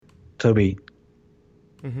Toby,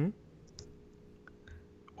 Mm-hmm.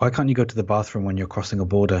 why can't you go to the bathroom when you're crossing a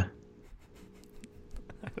border?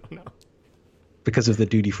 I don't know. Because of the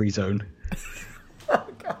duty-free zone. Oh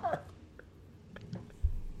God.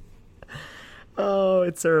 Oh,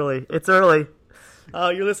 it's early. It's early. Oh,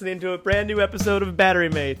 you're listening to a brand new episode of Battery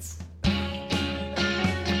Mates. Duty-free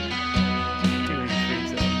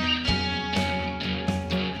zone.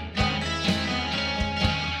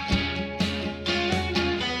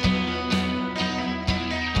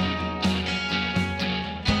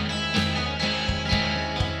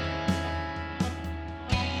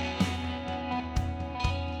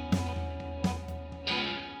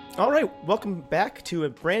 All right, welcome back to a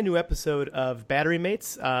brand new episode of Battery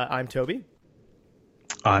Mates. I'm Toby.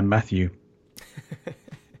 I'm Matthew.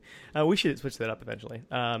 We should switch that up eventually.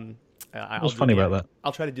 What's funny about that?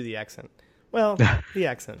 I'll try to do the accent. Well, the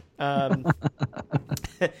accent.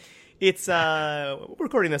 It's we're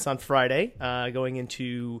recording this on Friday, going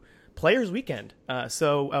into Players Weekend.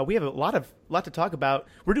 So we have a lot to talk about.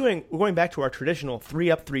 We're going back to our traditional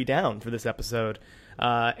 3 up, 3 down for this episode,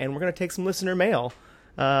 and we're going to take some listener mail.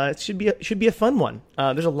 It should be a fun one.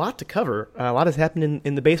 There's a lot to cover. A lot has happened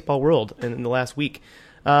in the baseball world in the last week.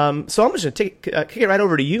 So I'm just going to kick it right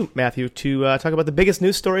over to you, Matthew, to talk about the biggest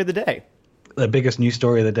news story of the day. The biggest news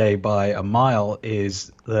story of the day by a mile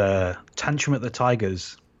is the tantrum at the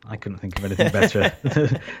Tigers. I couldn't think of anything better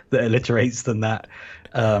that alliterates than that.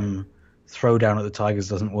 Throwdown at the Tigers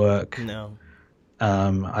doesn't work. No.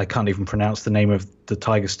 I can't even pronounce the name of the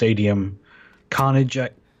Tiger Stadium. Carnage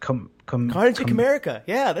at Comerica.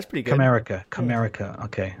 Yeah, that's pretty good. Comerica.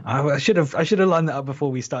 Okay. I should have lined that up before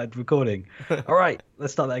we started recording. All right,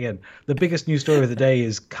 let's start that again. The biggest news story of the day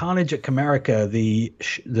is Carnage at Comerica, the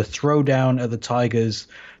throwdown at the Tigers,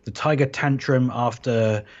 the Tiger tantrum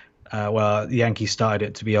after the Yankees started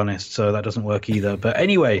it, to be honest, so that doesn't work either. But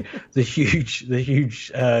anyway, the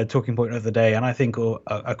huge talking point of the day, and I think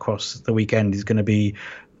across the weekend is going to be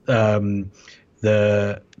the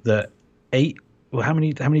 8. Well, how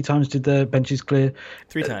many times did the benches clear?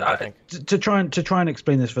 3 times, I think. To try and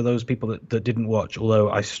explain this for those people that didn't watch,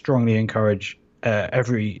 although I strongly encourage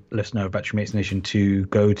every listener of Battery Mates Nation to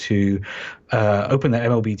go to open their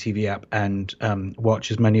MLB TV app and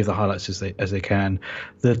watch as many of the highlights as they can.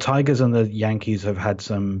 The Tigers and the Yankees have had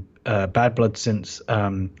some bad blood since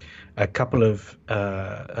a couple of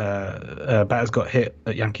batters got hit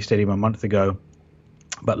at Yankee Stadium a month ago.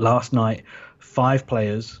 But last night, 5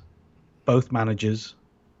 players, both managers,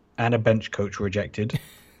 and a bench coach were ejected.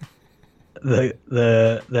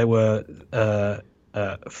 There were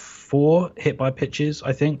 4 hit by pitches,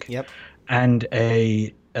 I think. Yep. And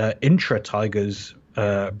a intra Tigers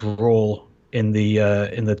brawl in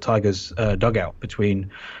the Tigers dugout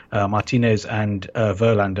between Martinez and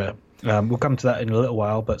Verlander. We'll come to that in a little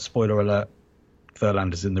while, but spoiler alert: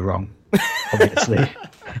 Verlander's in the wrong, obviously.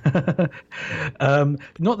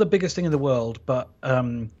 Not the biggest thing in the world, but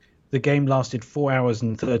the game lasted 4 hours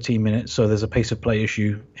and 13 minutes, so there's a pace of play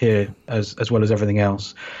issue here as well as everything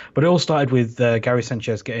else. But it all started with Gary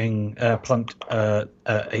Sanchez getting plunked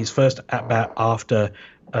his first at-bat after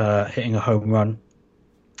hitting a home run.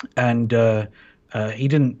 And he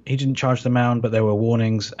didn't charge the mound, but there were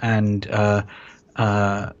warnings. And in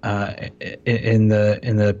the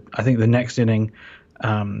I think the next inning,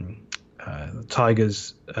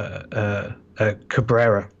 Tigers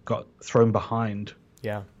Cabrera got thrown behind.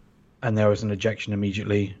 Yeah. And there was an ejection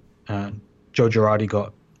immediately. Joe Girardi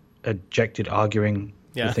got ejected, arguing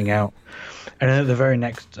the thing out. And then at the very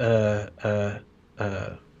next, Before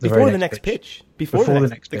the next pitch,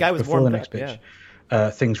 the guy was warmed up.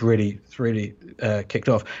 Things really kicked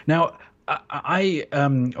off. Now, I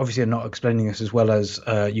obviously am not explaining this as well as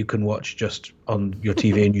you can watch just on your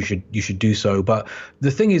TV, and you should do so. But the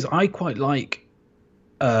thing is, I quite like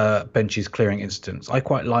benches clearing incidents. I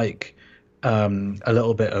quite like a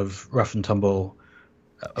little bit of rough and tumble.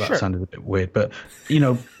 That sounded a bit weird, but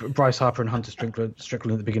Bryce Harper and Hunter Strickland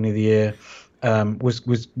at the beginning of the year was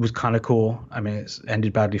kind of cool. I mean, it's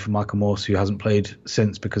ended badly for Michael Morse, who hasn't played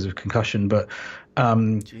since because of concussion. But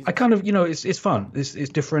I kind of, it's fun. It's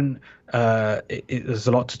different. There's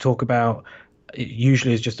a lot to talk about. It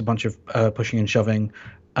usually is just a bunch of pushing and shoving.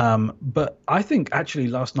 But I think actually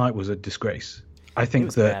last night was a disgrace. I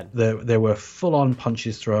think that there were full-on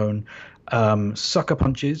punches thrown, sucker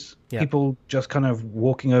punches, people just kind of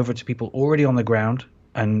walking over to people already on the ground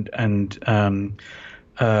and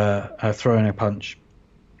throwing a punch.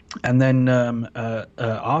 And then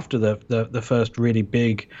after the first really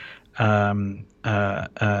big brawl,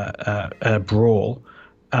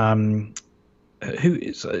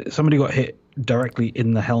 somebody got hit directly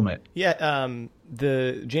in the helmet. Yeah,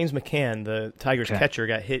 the James McCann, the Tigers catcher,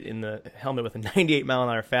 got hit in the helmet with a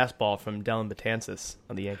 98-mile-an-hour fastball from Dellin Betances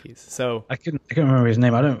on the Yankees. So I can't remember his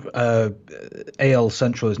name. I don't. AL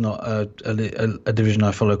Central is not a division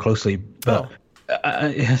I follow closely, but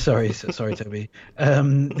sorry, Toby.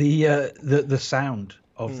 The sound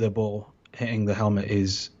of the ball hitting the helmet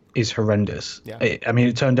is horrendous. Yeah.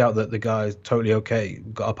 It turned out that the guy is totally okay.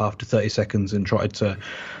 Got up after 30 seconds and tried to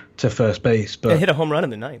first base, but hit a home run in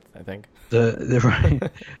the ninth, I think.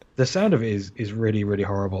 The sound of it is really, really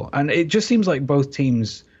horrible, and it just seems like both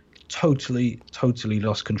teams totally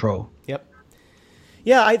lost control. Yep.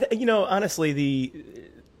 Yeah, honestly,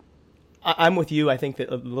 I'm with you. I think that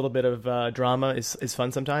a little bit of drama is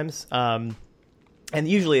fun sometimes, and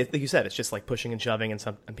usually, like you said, it's just like pushing and shoving,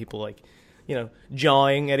 and people like,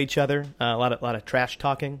 jawing at each other. A lot of trash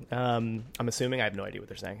talking. I'm assuming. I have no idea what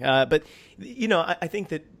they're saying, but I think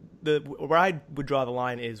that where I would draw the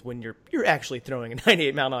line is when you're actually throwing a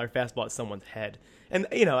 98-mile-an-hour fastball at someone's head, and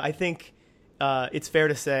I think it's fair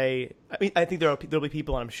to say. I think there'll be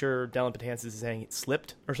people, and I'm sure Dellin Betances is saying it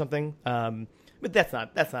slipped or something, but that's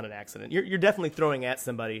not an accident. You're definitely throwing at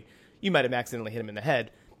somebody. You might have accidentally hit him in the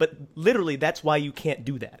head, but literally that's why you can't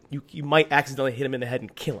do that. You might accidentally hit him in the head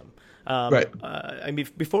and kill him. Right.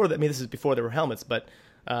 This is before there were helmets, but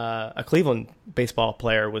a Cleveland baseball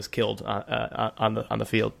player was killed on the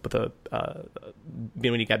field with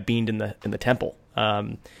when he got beamed in the temple.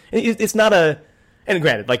 It's not and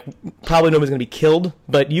granted, like probably nobody's going to be killed,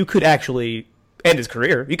 but you could actually end his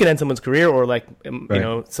career. You could end someone's career, or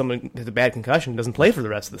someone has a bad concussion and doesn't play for the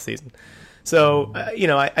rest of the season. So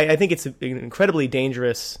I think it's an incredibly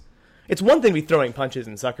dangerous. It's one thing to be throwing punches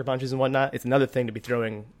and sucker punches and whatnot. It's another thing to be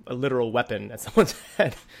throwing a literal weapon at someone's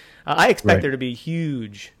head. I expect there to be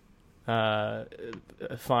huge fines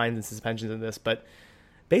and suspensions in this, but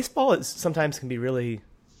baseball sometimes can be really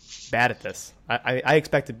bad at this. I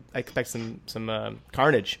expect some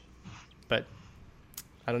carnage, but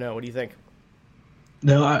I don't know. What do you think?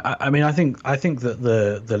 No, I think that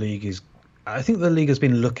the league is. I think the league has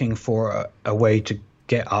been looking for a way to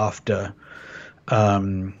get after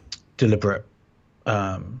deliberate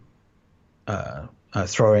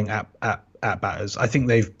throwing at batters. I think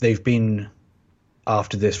they've been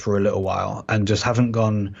after this for a little while and just haven't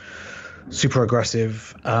gone super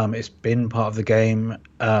aggressive. It's been part of the game,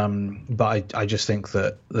 but I just think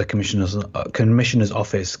that the commissioner's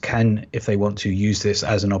office can, if they want to, use this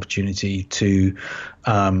as an opportunity to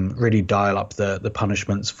really dial up the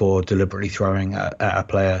punishments for deliberately throwing at a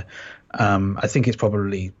player. I think it's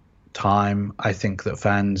probably time. I think that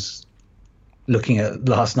fans looking at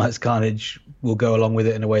last night's carnage will go along with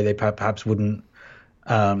it in a way they perhaps wouldn't.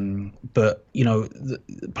 But the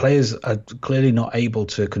players are clearly not able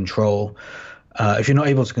to control. If you're not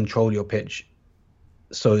able to control your pitch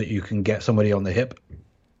so that you can get somebody on the hip,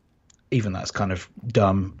 even that's kind of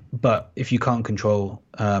dumb. But if you can't control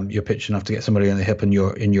your pitch enough to get somebody on the hip, and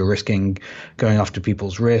you're risking going after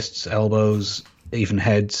people's wrists, elbows, even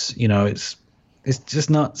heads, it's just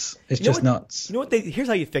nuts. It's just nuts. You know what? Here's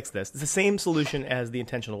how you fix this. It's the same solution as the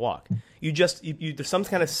intentional walk. There's some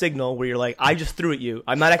kind of signal where you're like, I just threw at you.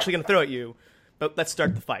 I'm not actually going to throw at you, but let's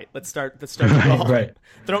start the fight. Let's start the ball. Right.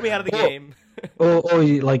 Throw me out of the game. or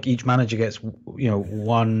like each manager gets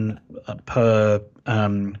one per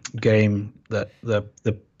game that the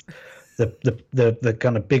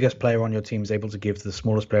kind of biggest player on your team is able to give the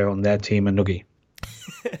smallest player on their team a noogie.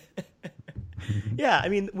 Yeah,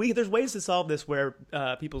 there's ways to solve this where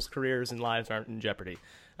people's careers and lives aren't in jeopardy.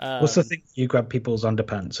 What's the thing? You grab people's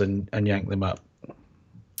underpants and yank them up.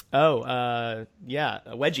 Oh, a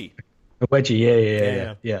wedgie. A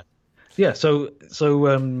wedgie, yeah. So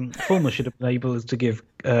Fulmer should have been able to give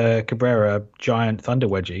Cabrera a giant thunder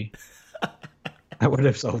wedgie. That would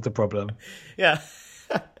have solved the problem. Yeah.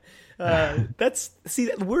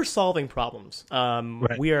 We're solving problems.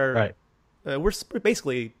 Right. We are. Right. We're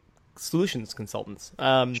basically solutions consultants.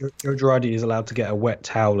 Joe Girardi is allowed to get a wet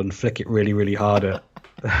towel and flick it really, really hard at.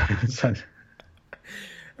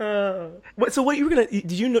 So what you were gonna?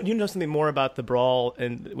 Did you know something more about the brawl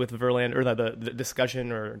with Verlander, or the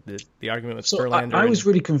discussion or the argument with Verlander? I was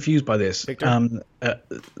really confused by this. When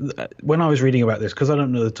I was reading about this, because I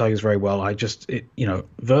don't know the Tigers very well,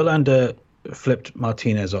 Verlander flipped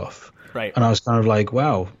Martinez off, right? And I was kind of like,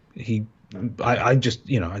 wow, I just,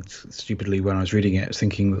 stupidly when I was reading it, I was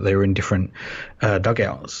thinking that they were in different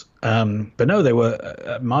dugouts. But no, they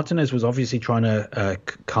were. Martinez was obviously trying to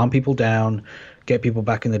calm people down, get people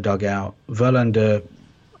back in the dugout. Verlander,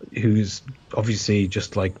 who's obviously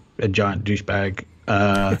just like a giant douchebag,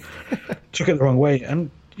 took it the wrong way and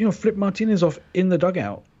flipped Martinez off in the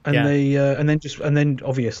dugout. And and then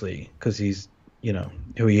obviously because he's you know,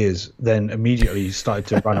 who he is, then immediately started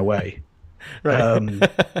to run away. Right.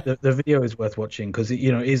 The video is worth watching because it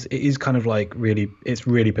is kind of like it's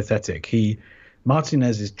really pathetic.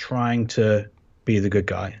 Martinez is trying to be the good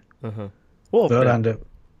guy. Well,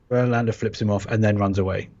 Verlander flips him off and then runs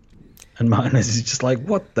away, and Martinez is just like,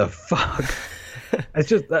 what the fuck? It's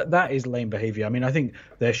just that is lame behavior. I mean, I think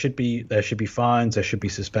there should be fines, there should be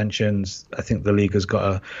suspensions. I think the league has got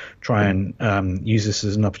to try and use this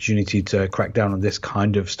as an opportunity to crack down on this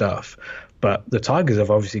kind of stuff. But the Tigers have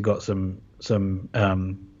obviously got some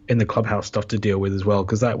in the clubhouse stuff to deal with as well,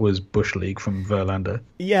 because that was bush league from Verlander.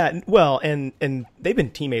 Yeah, well, and they've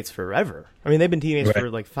been teammates forever. I mean, they've been teammates for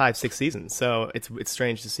like 5-6 seasons. So it's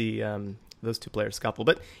strange to see those two players scuffle.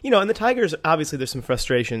 But and the Tigers, obviously, there's some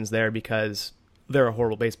frustrations there because they're a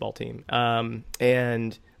horrible baseball team,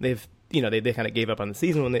 and they've they kind of gave up on the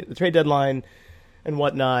season when the trade deadline and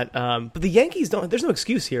whatnot. But the Yankees don't. There's no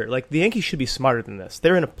excuse here. Like, the Yankees should be smarter than this.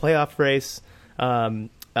 They're in a playoff race. I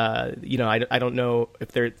don't know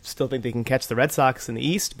if they still think they can catch the Red Sox in the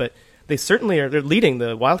East, but they certainly are. They're leading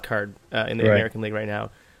the wild card in the American League right now.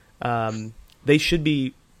 They should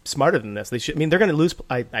be smarter than this. They should. I mean, they're going to lose.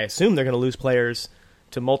 I assume they're going to lose players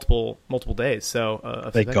to multiple days.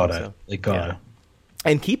 So they got it. They got it.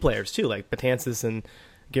 And key players too, like Betances and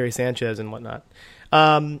Gary Sanchez and whatnot.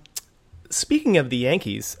 Speaking of the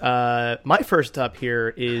Yankees, my first up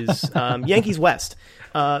here is Yankees West.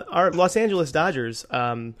 Our Los Angeles Dodgers,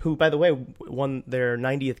 who, by the way, won their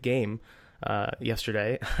 90th game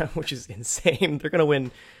yesterday, which is insane. They're going to win.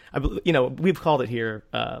 We've called it here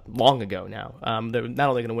long ago now. They're not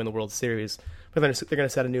only going to win the World Series, but they're going to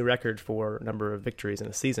set a new record for number of victories in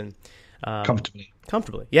a season.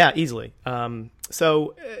 Comfortably, yeah, easily. Some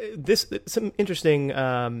interesting.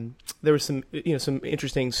 There was some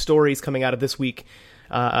interesting stories coming out of this week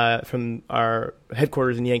from our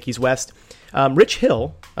headquarters in Yankees West. Rich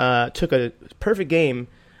Hill took a perfect game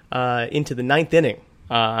into the 9th inning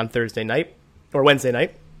on Thursday night or Wednesday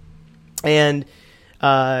night, and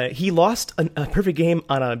he lost a perfect game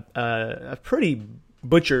on a pretty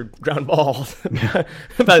butchered ground ball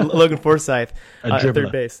by Logan Forsythe at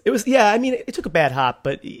third base. It was, it took a bad hop,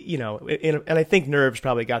 but and I think nerves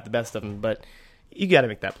probably got the best of him. But you got to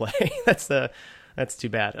make that play. That's too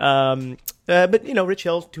bad. But Rich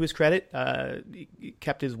Hill, to his credit, he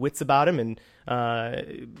kept his wits about him and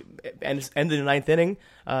ended the 9th inning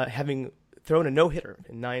having thrown a no-hitter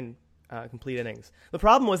in 9 complete innings. The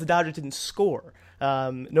problem was the Dodgers didn't score.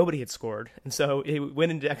 Nobody had scored, and so it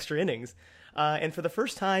went into extra innings. And for the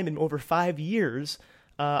first time in over 5 years,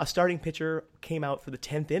 a starting pitcher came out for the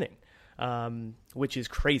 10th inning, which is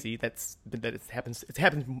crazy. It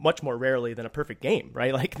happens much more rarely than a perfect game,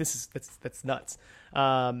 right? Like, that's nuts.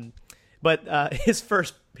 But his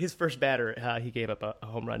first batter, he gave up a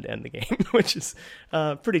home run to end the game, which is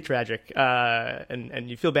pretty tragic. And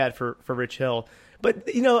you feel bad for Rich Hill. But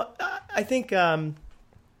I think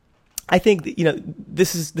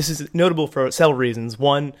this is notable for several reasons.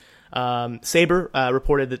 One, Saber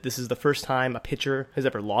reported that this is the first time a pitcher has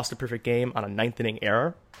ever lost a perfect game on a 9th inning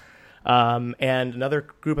error. And another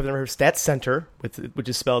group I've never heard, Stats Center, which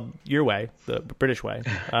is spelled your way, the British way.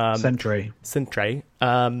 Century.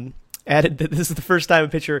 Added that this is the first time a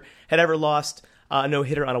pitcher had ever lost a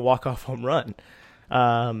no-hitter on a walk-off home run.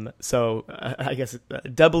 So I guess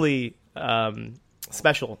doubly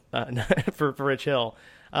special for Rich Hill.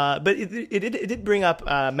 But it did bring up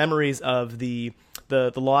memories of the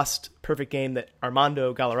lost perfect game that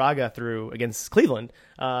Armando Galarraga threw against Cleveland,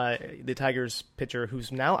 the Tigers pitcher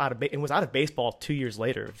who's now was out of baseball 2 years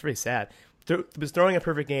later. It's very sad. Was throwing a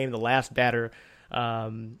perfect game. The last batter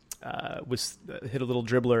was hit a little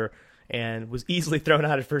dribbler and was easily thrown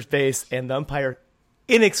out at first base, and the umpire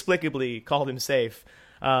inexplicably called him safe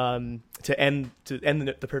to end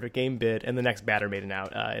the perfect game bid, and the next batter made an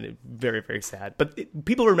out, and it, very, very sad. But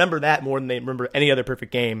people remember that more than they remember any other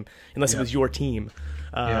perfect game, unless it was your team,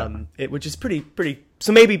 which is pretty.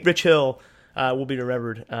 So maybe Rich Hill will be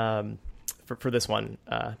remembered for this one.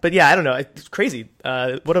 But yeah, I don't know. It's crazy.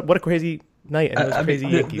 What a crazy night, and those crazy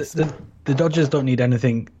Yankees. The Dodgers don't need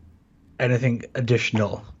anything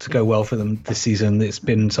additional to go well for them this season. It's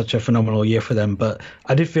been such a phenomenal year for them, but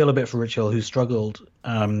I did feel a bit for Rich Hill, who struggled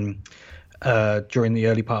during the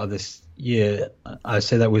early part of this year. I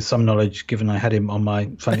say that with some knowledge, given I had him on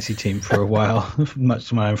my fantasy team for a while, much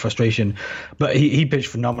to my own frustration. But he pitched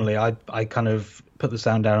phenomenally. I kind of put the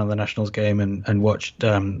sound down on the Nationals game and watched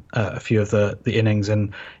a few of the innings,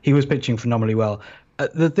 and he was pitching phenomenally well.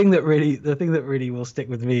 The thing that really will stick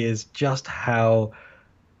with me is just how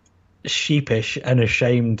sheepish and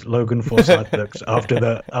ashamed Logan Forsythe looks after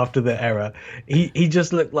the error. He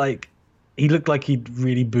just looked like he looked like he'd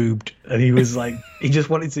really boobed, and he was like,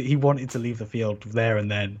 he wanted to leave the field there and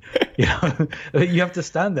then. You know, you have to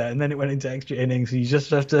stand there, and then it went into extra innings. You just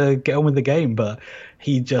have to get on with the game. But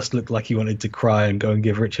he just looked like he wanted to cry and go and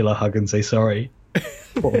give Rich Hill a hug and say sorry.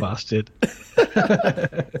 Poor bastard.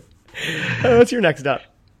 What's your next up?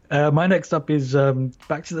 My next up is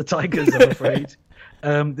back to the Tigers, I'm afraid.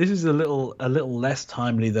 This is a little less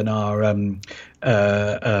timely than our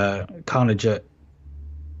Carnage at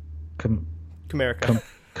Comerica.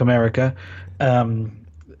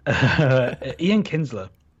 Ian Kinsler.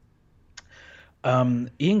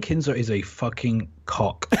 Ian Kinsler is a fucking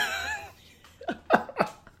cock.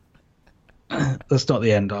 That's not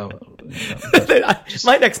the end.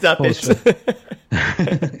 My next up is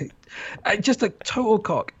just a total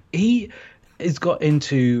cock. He has got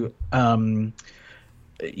into,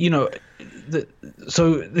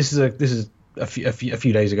 so this is a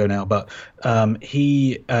few days ago now, but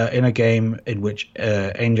he in a game in which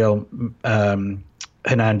Angel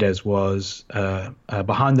Hernandez was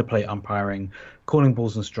behind the plate umpiring, calling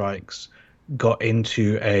balls and strikes, got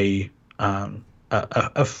into a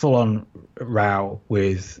full-on row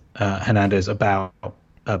with Hernandez about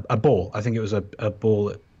a ball. I think it was a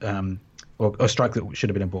ball, or a strike that should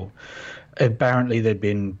have been a ball. Apparently, they'd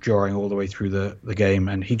been drawing all the way through the game,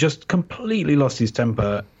 and he just completely lost his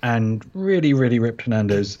temper and really, really ripped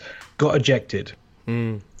Hernandez, got ejected.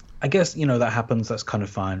 I guess, that happens. That's kind of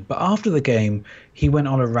fine. But after the game, he went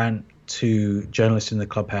on a rant to journalists in the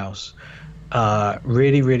clubhouse,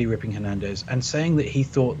 really, really ripping Hernandez and saying that he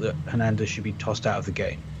thought that Hernandez should be tossed out of the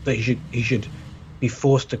game, that he should be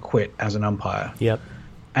forced to quit as an umpire. Yep.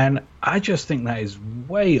 And I just think that is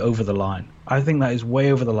way over the line. I think that is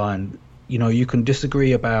way over the line. You can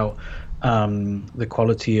disagree about the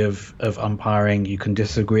quality of umpiring. You can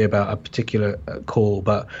disagree about a particular call,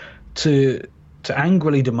 but to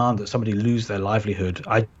angrily demand that somebody lose their livelihood,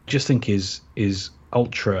 I just think is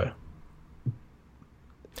ultra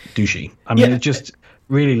douchey. I mean, it's just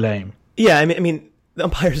really lame. Yeah, I mean, the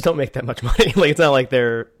umpires don't make that much money. Like, it's not like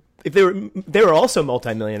if they were also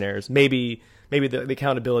multimillionaires, maybe the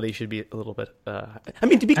accountability should be a little bit. I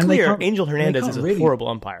mean, to be clear, Angel Hernandez is a horrible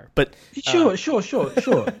umpire, but sure.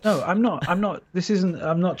 No, I'm not. This isn't.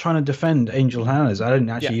 I'm not trying to defend Angel Hernandez. I didn't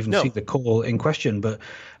actually see the call in question, but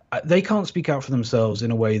they can't speak out for themselves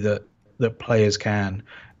in a way that players can.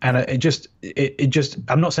 And it just.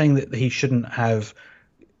 I'm not saying that he shouldn't have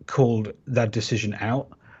called that decision out,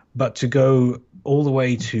 but to go all the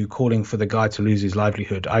way to calling for the guy to lose his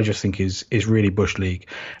livelihood, I just think is really bush league.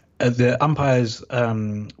 The umpires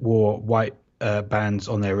wore white bands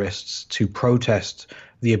on their wrists to protest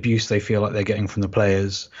the abuse they feel like they're getting from the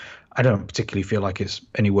players. I don't particularly feel like it's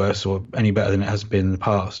any worse or any better than it has been in the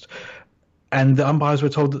past. And the umpires were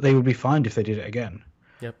told that they would be fined if they did it again.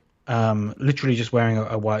 Yep. Literally just wearing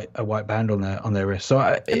a white band on their wrist. So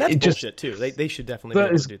and that's bullshit too. They should definitely be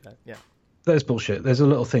able to do that. Yeah. That is bullshit. There's a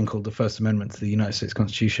little thing called the First Amendment to the United States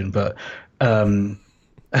Constitution, but.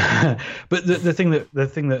 But the thing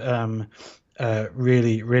that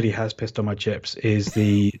really, really has pissed on my chips is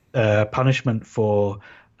the punishment for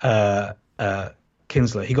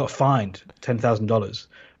Kinsler. He got fined $10,000,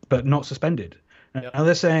 but not suspended. Yep. Now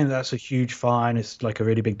they're saying that's a huge fine. It's like a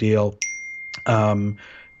really big deal, and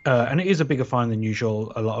it is a bigger fine than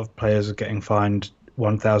usual. A lot of players are getting fined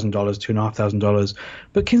 $1,000, $2,500,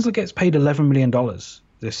 but Kinsler gets paid $11 million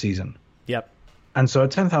this season. Yep. And so a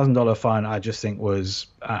 $10,000 fine, I just think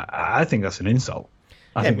I think that's an insult.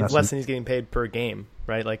 I think it's less than he's getting paid per game,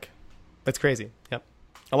 right? Like, that's crazy. Yep,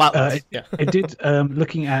 a lot less. It did.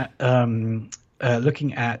 Looking at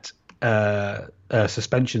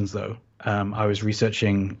suspensions, though, I was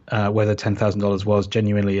researching whether $10,000 was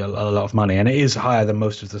genuinely a lot of money, and it is higher than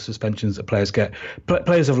most of the suspensions that players get.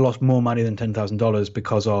 Players have lost more money than $10,000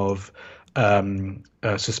 because of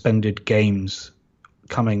suspended games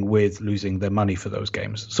coming with losing their money for those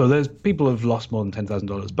games. So there's people who've lost more than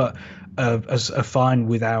 $10,000, but as a fine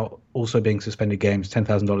without also being suspended games,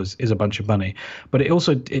 $10,000 is a bunch of money. But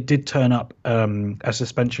it did turn up a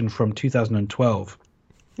suspension from 2012.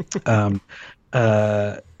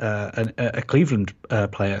 A Cleveland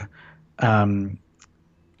player,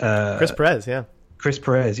 Chris Perez, yeah. Chris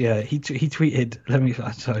Perez, yeah. He tweeted. Let me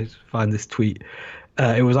find this tweet.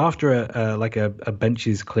 It was after a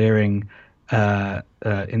benches clearing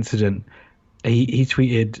incident. He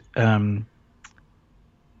tweeted,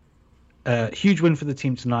 huge win for the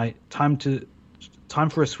team tonight. Time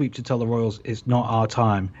for a sweep to tell the Royals it's not our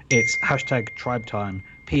time. It's #tribe time.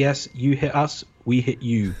 P.S. You hit us, we hit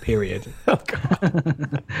you. Period. Oh,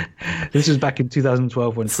 God. This was back in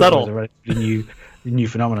 2012 when Twitter Subtle. was a relatively new new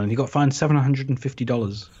phenomenon. He got fined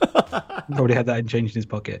 $750. Probably had that changed in his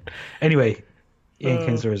pocket. Anyway, Ian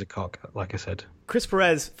Kinsler is a cock, like I said. Chris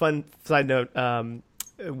Perez, fun side note,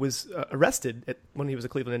 was arrested when he was a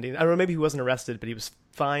Cleveland Indian. I don't know, maybe he wasn't arrested, but he was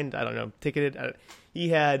fined. I don't know, ticketed. He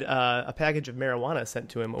had a package of marijuana sent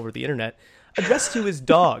to him over the internet, addressed to his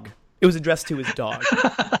dog. It was addressed to his dog.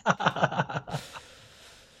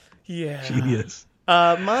 Yeah. Genius.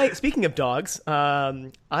 Speaking of dogs,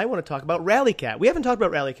 I want to talk about Rally Cat. We haven't talked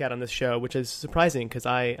about Rally Cat on this show, which is surprising because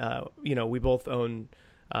we both own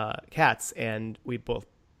cats and we both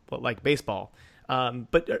like baseball.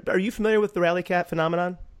 But are you familiar with the Rally Cat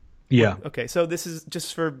phenomenon? Yeah. Okay, so this is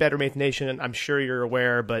just for Better Mates Nation, and I'm sure you're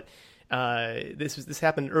aware, but this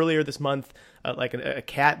happened earlier this month. A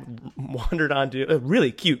cat wandered onto a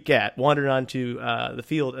really cute cat wandered onto the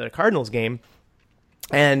field at a Cardinals game,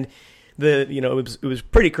 and it was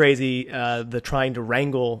pretty crazy. The trying to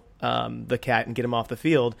wrangle the cat and get him off the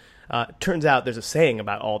field. Turns out there's a saying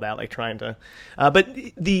about all that, like trying to. But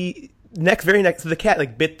the very next, the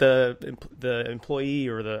cat bit the employee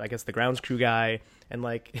or the grounds crew guy, and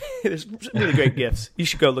there's really great gifs. You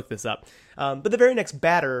should go look this up. But the very next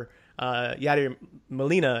batter, Yadier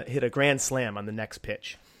Molina hit a grand slam on the next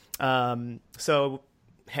pitch. So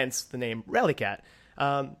hence the name Rally Cat.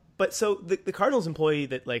 But so the Cardinals employee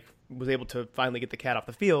that was able to finally get the cat off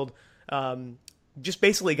the field, just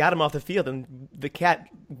basically got him off the field, and the cat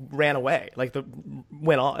ran away.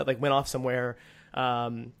 Went off somewhere.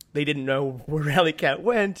 They didn't know where Rally Cat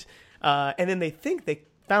went, and then they think they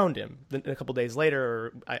found him a couple days later,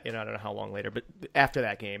 or I don't know how long later, but after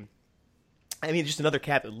that game. I mean, just another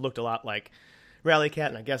cat that looked a lot like Rally Cat,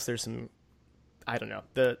 and I guess there's some, I don't know.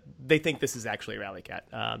 They think this is actually Rally Cat.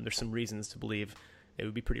 There's some reasons to believe it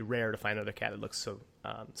would be pretty rare to find another cat that looks so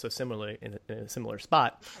similarly in a similar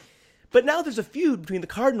spot. But now there's a feud between the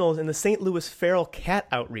Cardinals and the St. Louis Feral Cat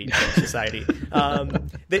Outreach Society.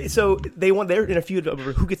 They're in a feud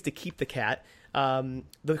over who gets to keep the cat.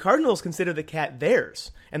 The Cardinals consider the cat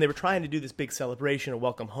theirs, and they were trying to do this big celebration, a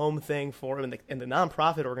welcome home thing for him, and the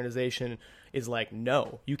nonprofit organization is like,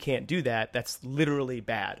 no, you can't do that. That's literally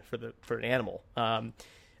bad for an animal.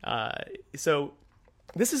 So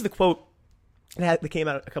this is the quote that came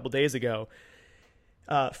out a couple days ago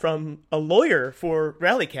from a lawyer for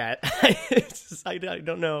Rally Cat. I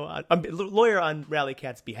don't know. I'm a lawyer on Rally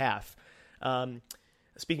Cat's behalf.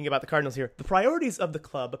 Speaking about the Cardinals here, the priorities of the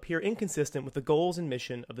club appear inconsistent with the goals and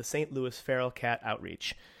mission of the St. Louis Feral Cat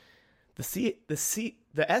Outreach. The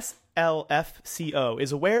SLFCO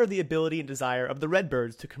is aware of the ability and desire of the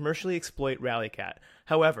Redbirds to commercially exploit Rally Cat.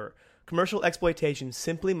 However, commercial exploitation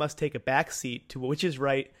simply must take a back seat to which is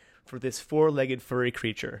right for this four-legged furry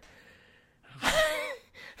creature.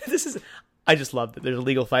 I just love that there's a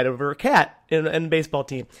legal fight over a cat in a baseball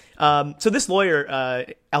team. So this lawyer,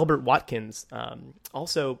 Albert Watkins,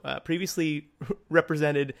 also previously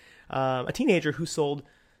represented a teenager who sold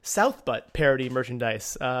South Butt parody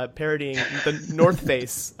merchandise, parodying the North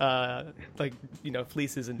Face,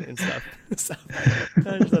 fleeces and stuff. So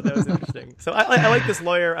I just thought that was interesting. So I like this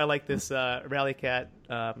lawyer. I like this Rally Cat.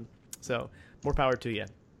 So more power to you.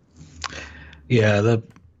 Yeah,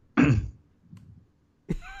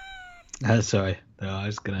 sorry, no, I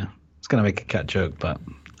was gonna make a cat joke, but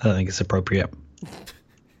I don't think it's appropriate.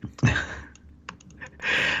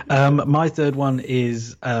 My third one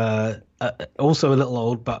is also a little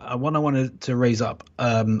old, but one I wanted to raise up.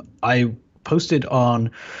 I posted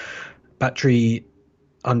on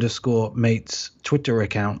Battery_Mates Twitter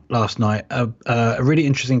account last night a really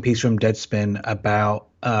interesting piece from Deadspin about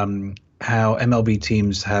how MLB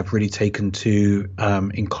teams have really taken to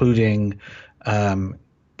including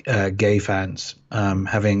gay fans,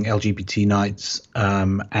 having LGBT nights,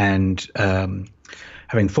 and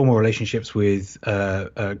having formal relationships with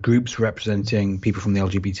groups representing people from the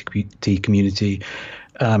LGBT community.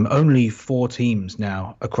 Only 4 teams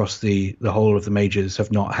now across the whole of the majors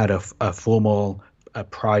have not had a formal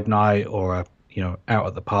Pride night or a out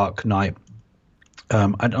at the park night.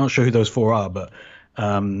 I'm not sure who those 4 are, but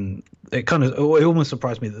it almost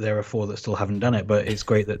surprised me that there are 4 that still haven't done it. But it's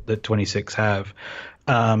great that 26 have.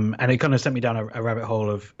 And it kind of sent me down a rabbit hole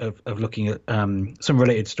of looking at some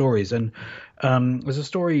related stories. And there's a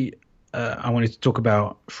story I wanted to talk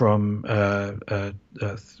about from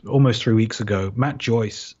almost 3 weeks ago. Matt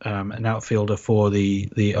Joyce, an outfielder for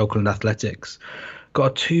the Oakland Athletics,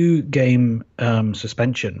 got a 2-game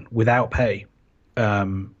suspension without pay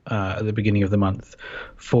at the beginning of the month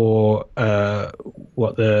for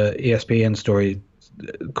what the ESPN story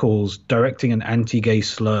calls directing an anti-gay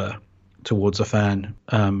slur towards a fan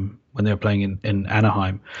when they were playing in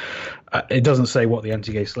Anaheim. It doesn't say what the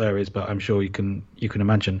anti-gay slur is, but I'm sure you can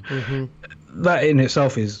imagine. That in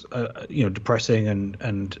itself is depressing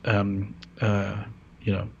and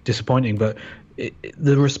disappointing. But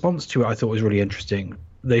the response to it, I thought, was really interesting.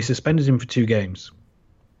 They suspended him for 2 games.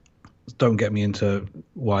 Don't get me into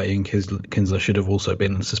why Ian Kinsler should have also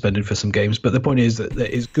been suspended for some games, but the point is that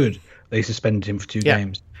it's good they suspended him for 2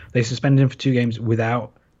 games. They suspended him for 2 games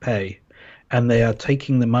without pay, and they are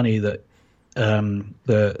taking the money that the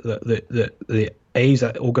A's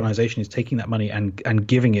organization is taking that money and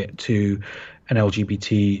giving it to an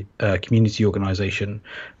LGBT community organization.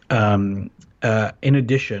 In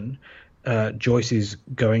addition, Joyce is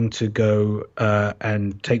going to go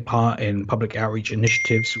and take part in public outreach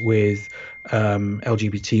initiatives with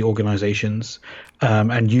LGBT organizations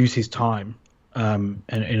and use his time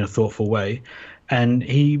in a thoughtful way. And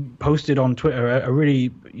he posted on Twitter a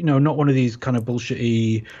really, not one of these kind of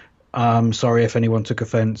bullshitty, sorry if anyone took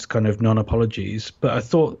offense kind of non-apologies, but a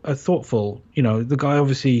thoughtful, the guy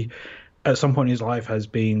obviously at some point in his life has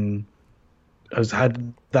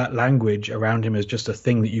had that language around him as just a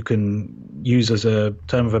thing that you can use as a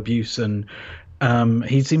term of abuse. And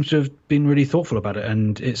he seems to have been really thoughtful about it.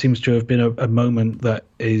 And it seems to have been a moment that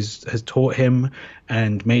has taught him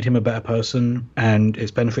and made him a better person, and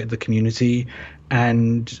it's benefited the community.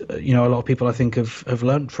 And, a lot of people I think have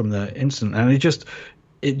learned from the incident. And it just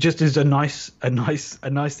is a nice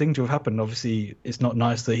thing to have happened. Obviously it's not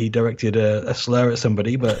nice that he directed a slur at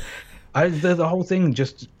somebody, but the whole thing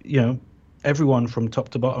just, everyone from top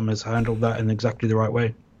to bottom has handled that in exactly the right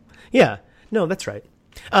way. Yeah, no, that's right.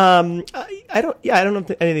 I don't know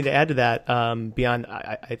anything to add to that beyond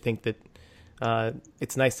I think that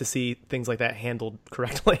it's nice to see things like that handled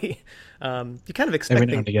correctly. You kind of expect every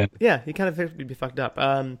now and again. Yeah, you kind of expect to be fucked up.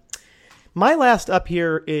 My last up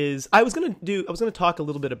here is I was going to talk a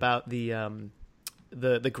little bit about the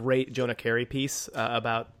great Jonah Carey piece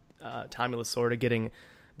about Tommy Lasorda getting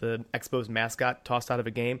the Expos mascot tossed out of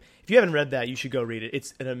a game. If you haven't read that, you should go read it.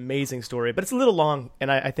 It's an amazing story, but it's a little long,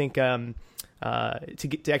 and I think to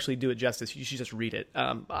actually do it justice, you should just read it.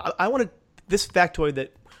 I wanted this factoid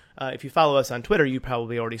that if you follow us on Twitter, you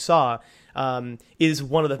probably already saw, is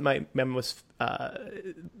one of my memoirs.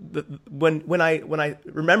 When I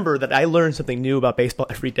remember that I learn something new about baseball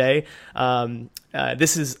every day,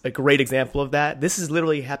 this is a great example of that. This has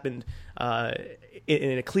literally happened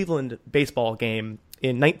in a Cleveland baseball game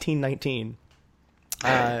in 1919.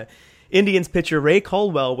 Indians pitcher Ray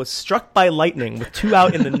Caldwell was struck by lightning with 2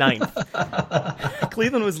 out in the 9th.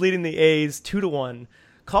 Cleveland was leading the A's 2-1.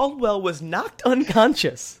 Caldwell was knocked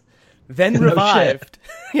unconscious, then revived.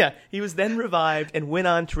 Yeah, he was then revived and went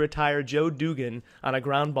on to retire Joe Dugan on a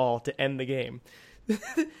ground ball to end the game. This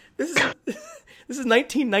is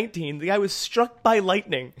 1919. The guy was struck by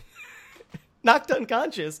lightning, knocked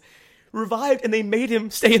unconscious, revived, and they made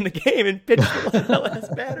him stay in the game and pitch the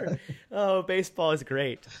last batter. Oh, baseball is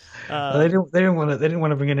great. They didn't want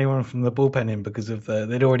to bring anyone from the bullpen in because of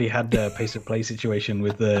they'd already had the pace of play situation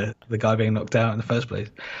with the guy being knocked out in the first place.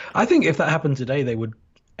 I think if that happened today, they would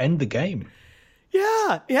end the game.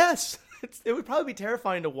 Yeah. Yes. It would probably be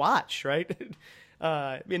terrifying to watch, right?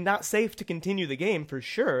 Not safe to continue the game for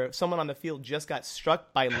sure. If someone on the field just got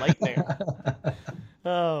struck by lightning.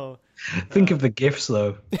 Oh. Think of the gifts,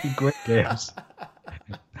 though. Great gifts.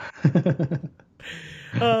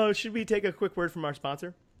 Oh, should we take a quick word from our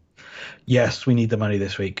sponsor? Yes, we need the money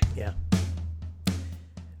this week. Yeah.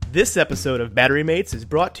 This episode of Battery Mates is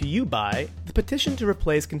brought to you by the petition to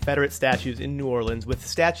replace Confederate statues in New Orleans with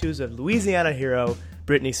statues of Louisiana hero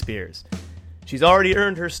Britney Spears. She's already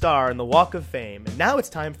earned her star in the Walk of Fame, and now it's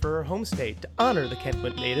time for her home state to honor the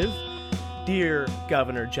Kentwood native. Dear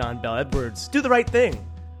Governor John Bell Edwards, do the right thing.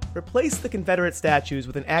 Replace the Confederate statues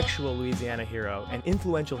with an actual Louisiana hero and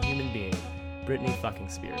influential human being, Britney fucking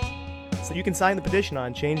Spears. So you can sign the petition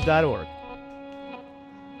on change.org.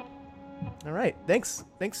 All right, thanks,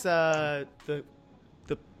 the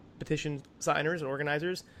petition signers and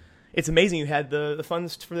organizers. It's amazing you had the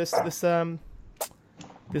funds for this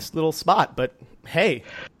little spot, but hey,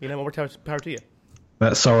 more power to you.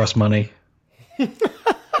 That's Soros money.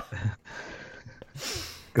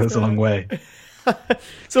 Goes a long way.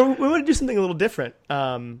 So we want to do something a little different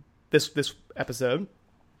this episode.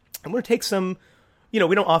 I'm going to take some, we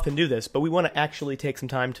don't often do this, but we want to actually take some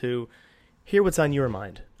time to hear what's on your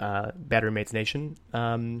mind, Battery Mates Nation.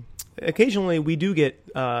 Occasionally we do get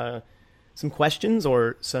some questions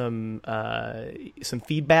or some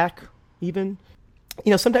feedback even.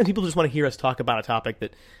 Sometimes people just want to hear us talk about a topic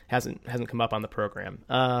that hasn't come up on the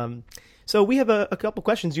program. So we have a couple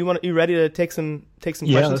questions. You ready to take some questions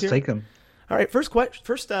here? Yeah, let's take them. All right, first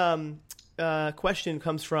question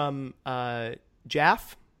comes from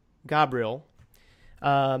Jaff Gabriel.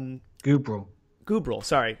 Gubril,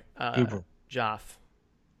 sorry. Gubril. Jaff.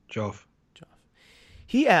 Joff.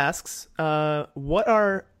 He asks, what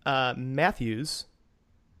are Matthew's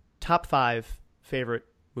top 5 favorite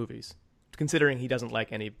movies, considering he doesn't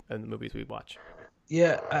like any of the movies we watch?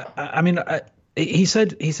 Yeah, I mean, he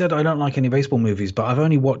said I don't like any baseball movies, but I've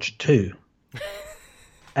only watched 2,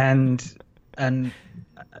 and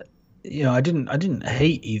you know, I didn't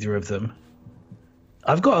hate either of them.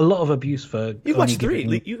 I've got a lot of abuse for. You watched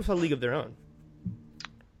 3. You saw League of Their Own.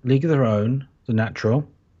 League of Their Own, The Natural.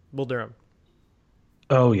 Bull Durham.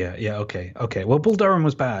 Oh yeah, okay. Well, Bull Durham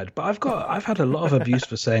was bad, but I've had a lot of abuse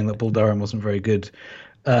for saying that Bull Durham wasn't very good.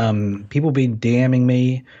 People been DMing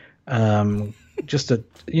me, just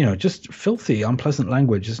filthy, unpleasant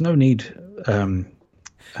language. There's no need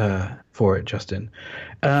for it, Justin.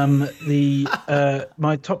 My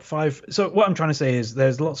top 5. So what I'm trying to say is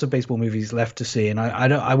there's lots of baseball movies left to see, and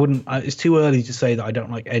I wouldn't. It's too early to say that I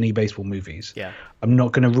don't like any baseball movies. Yeah. I'm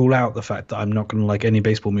not going to rule out the fact that I'm not going to like any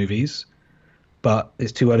baseball movies, but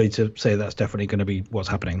it's too early to say that's definitely going to be what's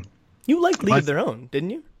happening. You liked League of Their Own,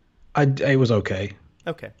 didn't you? It was okay.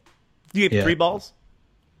 Okay. You gave 3 balls?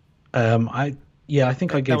 I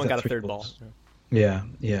think I gave that one that got a 3 third balls. ball. Yeah.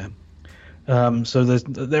 So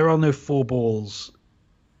there are no 4 balls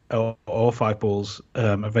or 5 balls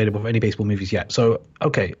available for any baseball movies yet. So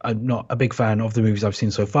okay, I'm not a big fan of the movies I've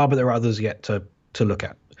seen so far, but there are others yet to look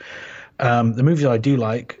at. The movies I do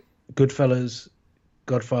like: Goodfellas,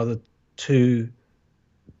 Godfather 2,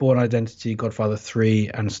 Bourne Identity, Godfather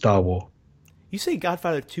 3, and Star Wars. You say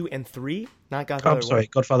Godfather 2 and 3, not Godfather 1? I'm sorry,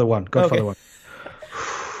 Godfather 1. Godfather 1.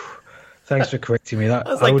 Thanks for correcting me. That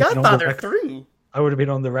I was like, Godfather 3. I would have been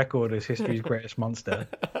on the record as history's greatest monster.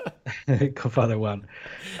 Godfather 1.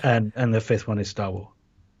 And the 5th one is Star Wars.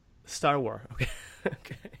 Star Wars.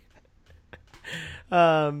 Okay.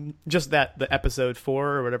 Just the episode 4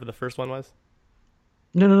 or whatever the first one was?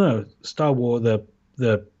 No. Star Wars,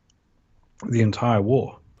 the entire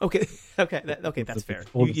war. Okay. That's fair.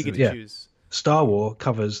 You get to choose. Star Wars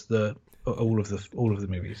covers all of the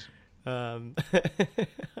movies. All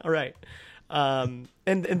right. And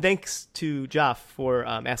thanks to Joff for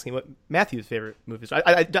asking what Matthew's favorite movies are.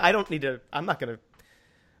 I don't need to. I'm not gonna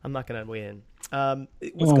weigh in.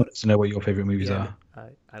 Let's go to know what your favorite movies are. I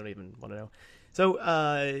don't even want to know. So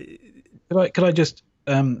could I just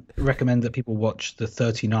recommend that people watch The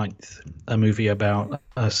 39th, a movie about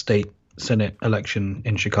a state Senate election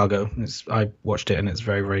in Chicago. I watched it and it's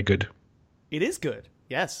very, very good. It is good.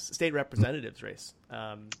 Yes, state representatives race.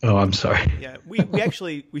 I'm sorry. Yeah, we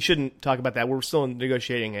shouldn't talk about that. We're still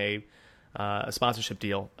negotiating a sponsorship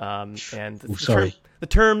deal, and the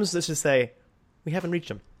terms. Let's just say we haven't reached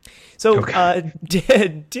them. So, okay.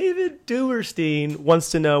 David Duberstein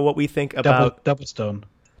wants to know what we think about Doublestone.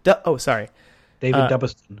 Sorry, David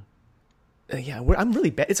Doublestone. Yeah, I'm really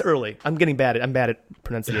bad. It's early. I'm bad at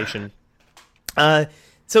pronunciation.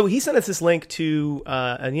 So he sent us this link to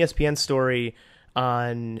an ESPN story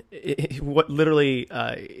on what literally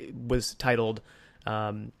was titled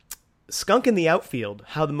 "Skunk in the Outfield: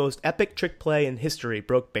 How the Most Epic Trick Play in History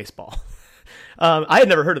Broke Baseball." I had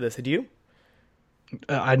never heard of this. Had you?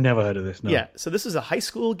 I'd never heard of this. No. Yeah. So this is a high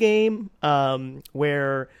school game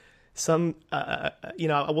where some, I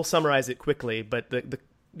will summarize it quickly, but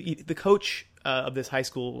the coach of this high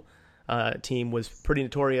school team was pretty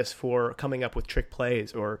notorious for coming up with trick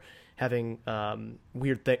plays or having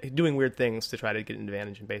doing weird things to try to get an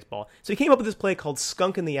advantage in baseball. So he came up with this play called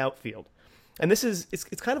 "Skunk in the Outfield," and this is it's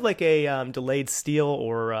kind of like a delayed steal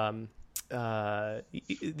or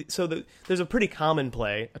there's a pretty common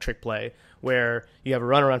play, a trick play, where you have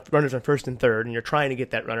runners on first and third, and you're trying to get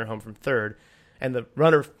that runner home from third, and the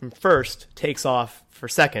runner from first takes off for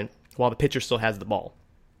second while the pitcher still has the ball.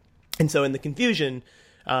 And so in the confusion,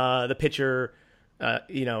 the pitcher,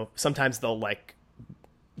 sometimes they'll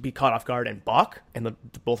be caught off guard and balk, and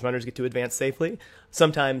both runners get to advance safely.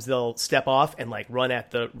 Sometimes they'll step off and run at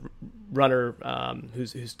the runner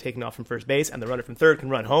who's taking off from first base, and the runner from third can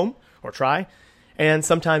run home or try. And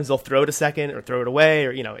sometimes they'll throw to second or throw it away,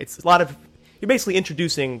 or it's a lot of, you're basically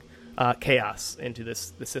introducing chaos into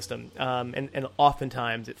the system, and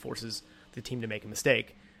oftentimes it forces the team to make a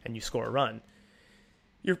mistake, and you score a run.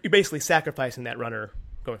 You're basically sacrificing that runner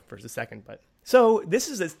going first to second. But so this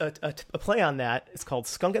is a play on that. It's called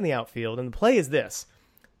 "Skunk in the Outfield," and the play is this: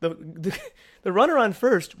 the runner on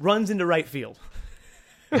first runs into right field.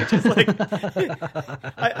 Which is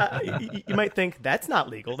you might think that's not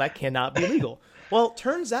legal. That cannot be legal. Well, it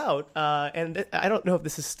turns out, and I don't know if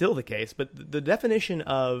this is still the case, but the definition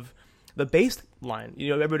of the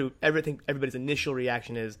baseline. Everybody's initial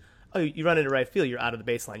reaction is, oh, you run into right field, you're out of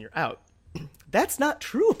the baseline, you're out. That's not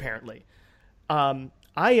true, apparently. I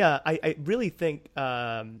really think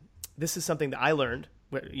this is something that I learned.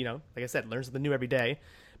 Like I said, learn something new every day.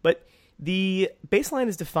 But the baseline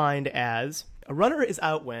is defined as a runner is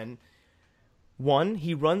out when, 1,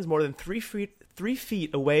 he runs more than 3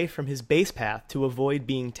 feet away from his base path to avoid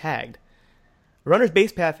being tagged. A runner's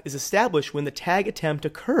base path is established when the tag attempt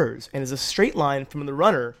occurs and is a straight line from the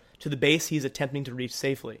runner to the base he is attempting to reach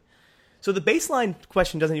safely. So the baseline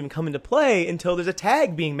question doesn't even come into play until there's a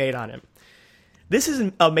tag being made on him. This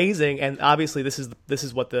is amazing, and obviously this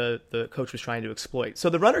is what the coach was trying to exploit. So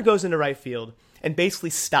the runner goes into right field and basically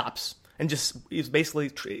stops and just is basically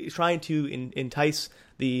trying to entice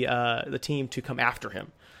the team to come after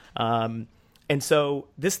him. And so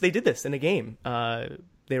they did this in a game.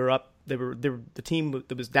 They were up. The team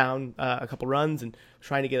that was down a couple runs and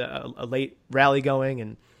trying to get a late rally going,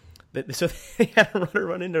 and so they had a runner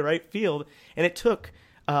run into right field, and it took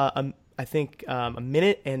I think a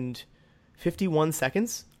minute and 51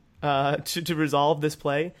 seconds to resolve this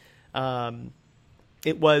play.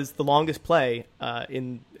 It was the longest play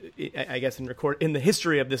in the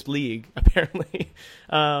history of this league. Apparently,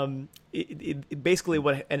 basically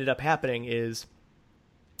what ended up happening is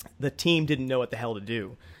the team didn't know what the hell to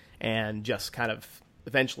do, and just kind of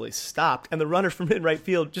eventually stopped, and the runner from in right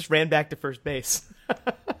field just ran back to first base.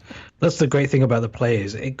 That's the great thing about the play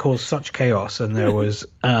is it caused such chaos, and there was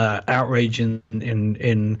outrage in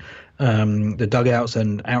the dugouts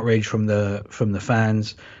and outrage from the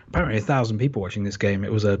fans. Apparently, 1,000 people watching this game.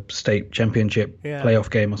 It was a state championship playoff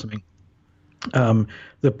game or something.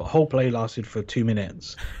 The whole play lasted for 2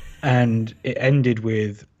 minutes, and it ended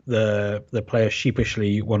with the player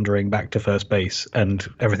sheepishly wandering back to first base and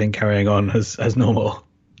everything carrying on as normal.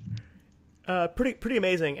 Pretty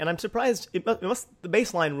amazing, and I'm surprised. The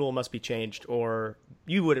baseline rule must be changed, or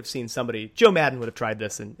you would have seen somebody. Joe Madden would have tried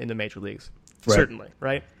this in the major leagues, right. Certainly,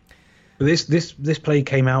 right? This play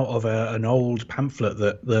came out of an old pamphlet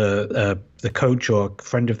that the coach or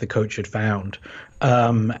friend of the coach had found,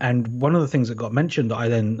 and one of the things that got mentioned that I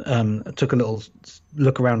then took a little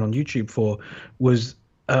look around on YouTube for was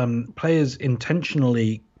players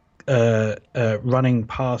intentionally running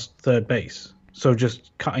past third base. So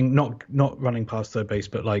just cutting, not running past third base,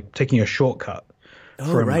 but like taking a shortcut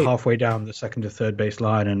from halfway down the second to third base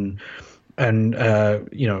line, and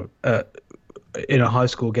in a high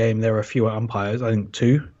school game there are fewer umpires. I think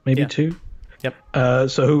two. Yep.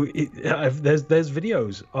 So there's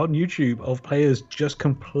videos on YouTube of players just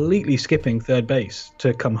completely skipping third base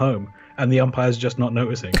to come home, and the umpires just not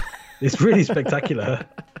noticing. It's really spectacular.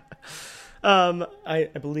 I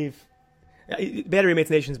believe. Battery Mates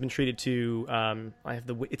Nation has been treated to.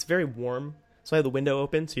 It's very warm, so I have the window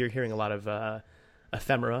open, so you're hearing a lot of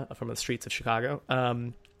ephemera from the streets of Chicago,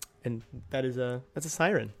 and that's a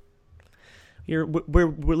siren. We're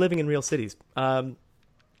living in real cities.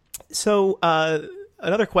 So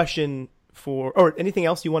another question or anything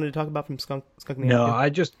else you wanted to talk about from Skunk Nation? No,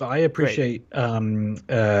 I appreciate Dubberston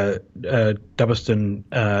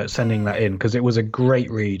sending that in, because it was a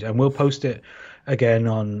great read, and we'll post it again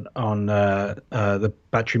on the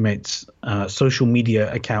Battery Mates social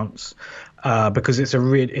media accounts, because it's a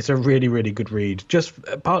really, really good read, just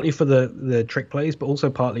partly for the trick plays, but also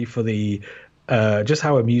partly for the just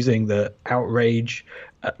how amusing the outrage.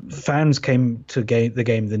 Fans came to the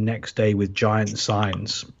game the next day with giant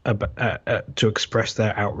signs to express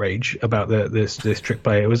their outrage about this trick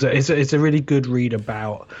play. It's a really good read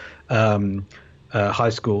about high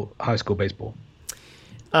school baseball.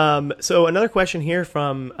 So another question here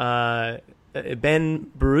from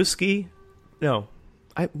Ben Baruski. No,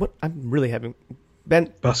 I'm really having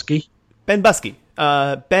Ben Busky. Ben Busky.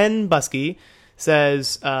 Ben Busky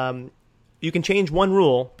says you can change one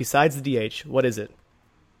rule besides the DH. What is it?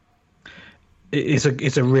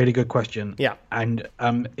 It's a really good question. Yeah, and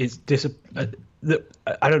I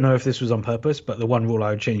don't know if this was on purpose, but the one rule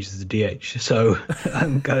I would change is the DH. So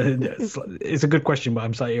it's a good question, but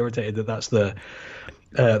I'm slightly irritated that that's the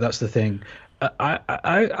thing.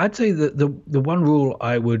 I'd say that the one rule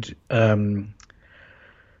I would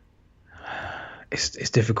it's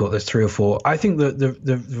difficult. There's 3 or 4. I think that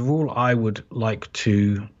the rule I would like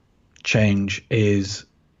to change is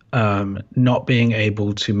not being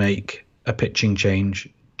able to make a pitching change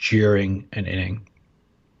during an inning.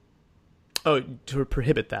 Oh, to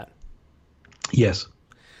prohibit that? Yes.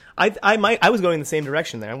 I was going in the same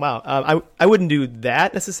direction there. Wow. I wouldn't do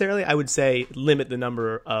that necessarily. I would say limit the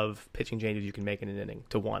number of pitching changes you can make in an inning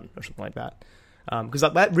to 1 or something like that. Because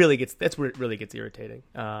that's where it really gets irritating.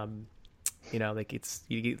 Like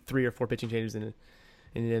you get 3 or 4 pitching changes in an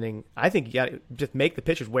inning. I think you got to just make the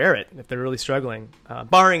pitchers wear it if they're really struggling,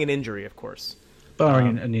 barring an injury, of course.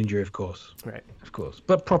 Barring an injury, of course. Right. Of course.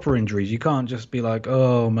 But proper injuries. You can't just be like,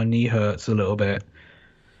 oh, my knee hurts a little bit.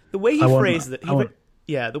 The way he phrased it,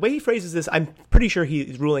 the way he phrases this, I'm pretty sure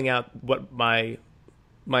he's ruling out what my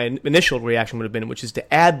initial reaction would have been, which is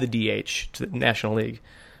to add the DH to the National League,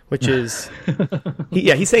 which is,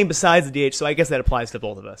 he's saying besides the DH, so I guess that applies to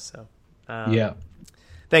both of us. So, yeah.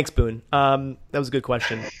 Thanks, Boone. That was a good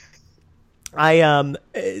question.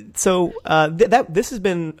 This has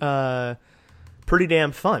been pretty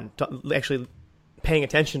damn fun, actually paying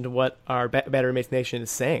attention to what our Battery Mates Nation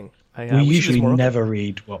is saying. We usually never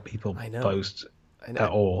read what people post at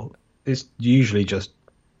all. It's usually just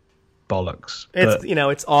bollocks.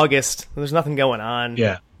 It's August. There's nothing going on.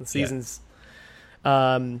 Yeah, the season's.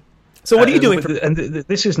 So what are you doing?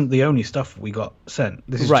 This isn't the only stuff we got sent.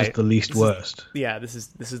 This is just the least worst. This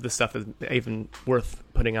is the stuff that's even worth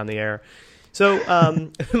putting on the air. So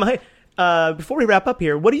before we wrap up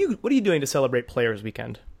here, what are you doing to celebrate Players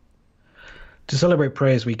Weekend? To celebrate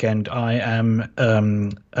Players Weekend, I am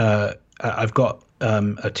I've got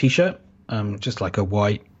a T-shirt, just like a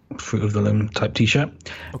white Fruit of the Loom type T-shirt,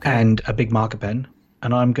 and a big marker pen,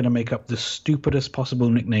 and I'm going to make up the stupidest possible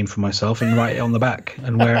nickname for myself and write it on the back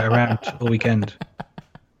and wear it around all weekend.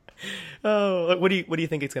 Oh, what do you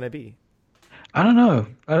think it's going to be? I don't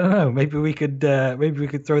know. Maybe we could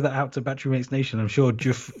throw that out to Battery Mates Nation. I'm sure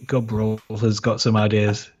Juff Gobbrell has got some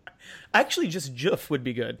ideas. Actually, just Juff would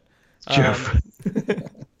be good. Juff.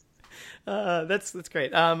 That's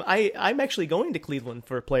great. I'm actually going to Cleveland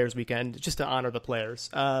for Players Weekend just to honor the players.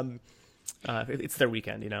 It's their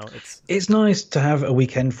weekend, It's nice to have a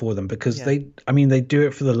weekend for them because they do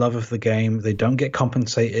it for the love of the game. They don't get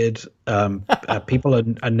compensated. People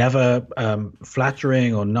are never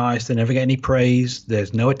flattering or nice. They never get any praise.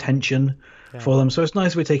 There's no attention for them. So it's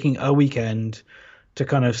nice we're taking a weekend to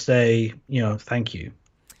kind of say, thank you.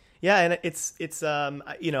 Yeah, and it's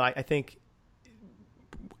I think.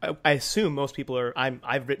 I assume most people are.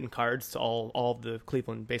 I've written cards to all the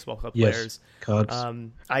Cleveland Baseball Club players. Cards.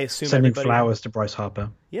 I assume sending flowers to Bryce Harper.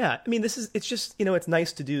 Yeah, I mean, it's just it's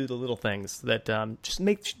nice to do the little things that just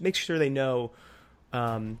make sure they know,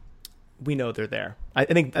 we know they're there. I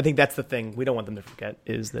think that's the thing we don't want them to forget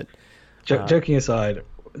is that. Joking aside,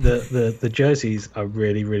 the jerseys are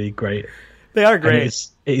really, really great. They are great.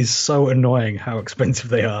 It is so annoying how expensive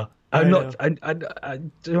they are. I don't want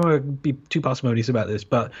to be too parsimonious about this,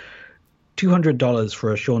 but $200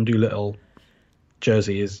 for a Sean Doolittle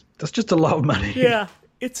jersey that's just a lot of money. Yeah,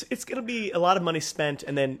 it's going to be a lot of money spent,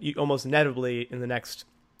 and then you almost inevitably in the next,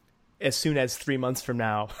 as soon as 3 months from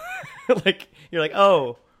now, you're like,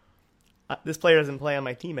 oh, this player doesn't play on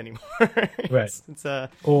my team anymore. Right.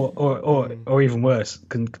 Or even worse,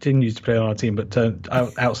 continues to play on our team, but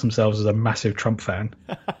outs themselves as a massive Trump fan.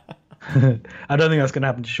 I don't think that's going to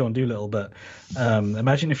happen to Sean Doolittle, but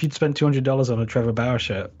imagine if you'd spent $200 on a Trevor Bauer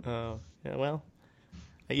shirt. Oh, yeah, well,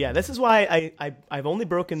 yeah, this is why I've only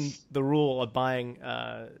broken the rule of buying.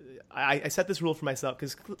 I set this rule for myself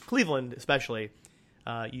because Cleveland, especially,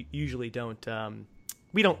 you usually don't.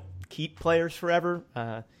 We don't keep players forever,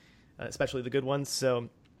 especially the good ones. So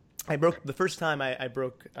I broke the first time I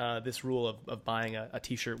broke this rule of buying a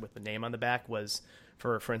T-shirt with the name on the back was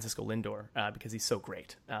for Francisco Lindor because he's so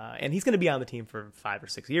great, and he's going to be on the team for 5 or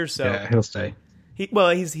 6 years. So yeah, he'll stay.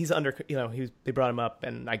 He's under. They brought him up,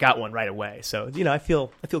 and I got one right away. So I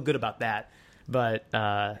feel good about that. But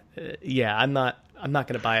I'm not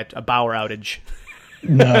going to buy a Bauer outage.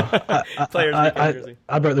 No, Players Weekend jersey.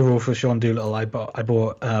 I broke the rule for Sean Doolittle. I bought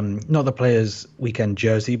not the Players Weekend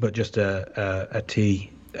jersey, but just a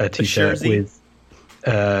T-shirt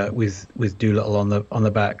with Doolittle on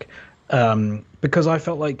the back. Because I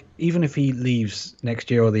felt like even if he leaves next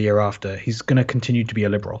year or the year after, he's going to continue to be a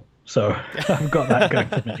liberal. So I've got that going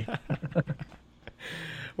for me.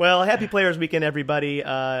 Well, happy Players Weekend, everybody.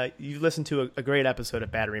 You've listened to a great episode of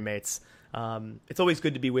Battery Mates. It's always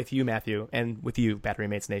good to be with you, Matthew, and with you, Battery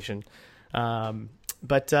Mates Nation.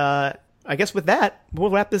 But I guess with that, we'll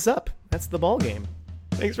wrap this up. That's the ball game.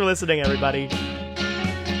 Thanks for listening, everybody.